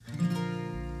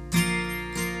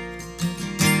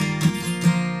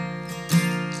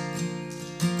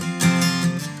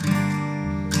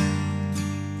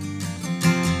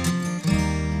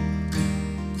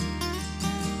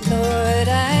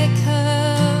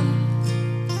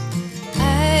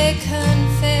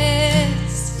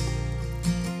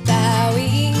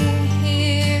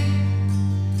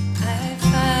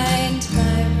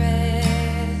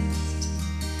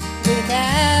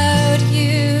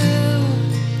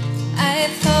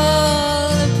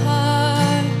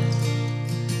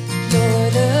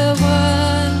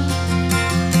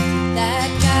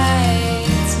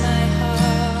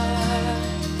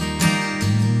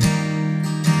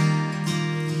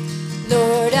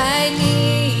I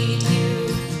need you.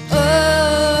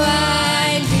 Oh,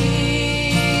 I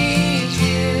need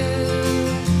you.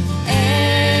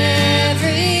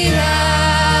 Every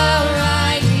hour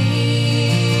I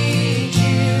need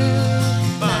you.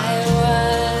 My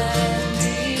one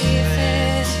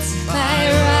defense, my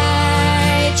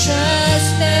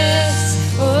righteousness.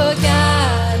 Oh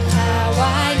God, how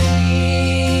I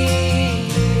need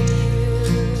you.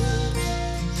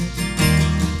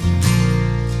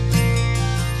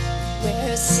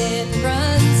 Where sin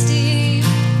runs deep,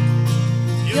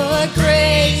 your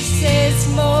grace is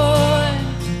more.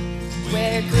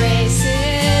 Where grace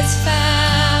is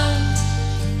found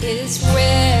is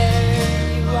where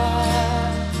you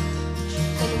are.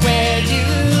 And where you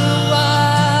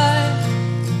are,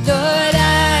 Lord,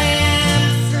 I am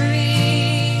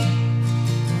free.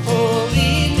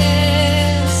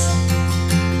 Holiness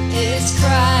is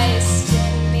Christ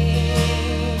in me.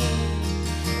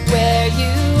 Where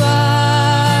you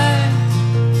are,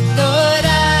 Lord,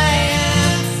 I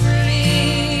am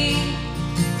free.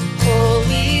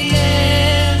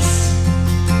 Holiness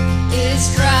is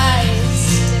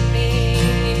Christ in me.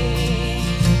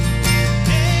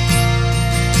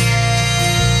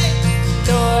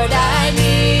 Lord, I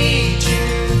need you.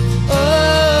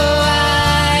 Oh,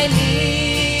 I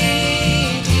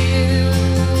need you.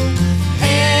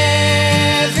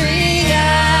 Every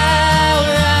hour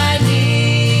I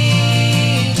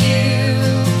need you.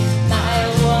 My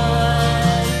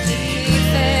one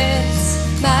defense,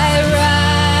 my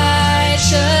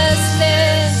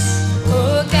righteousness.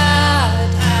 Oh God,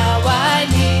 how I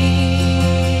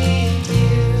need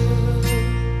you.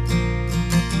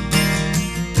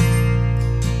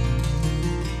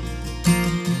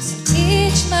 So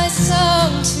teach my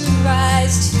song to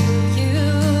rise to you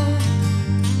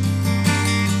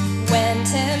when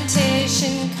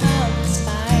temptation comes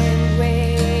my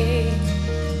way.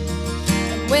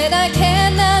 And when I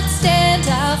cannot stand,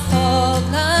 I'll fall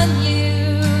on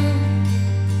you.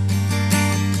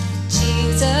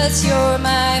 Jesus, you're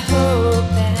my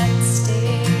hope and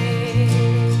stay.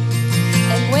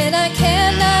 And when I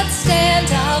cannot stand,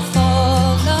 I'll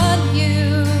fall on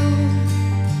you.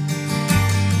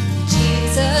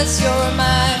 Jesus, you're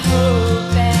my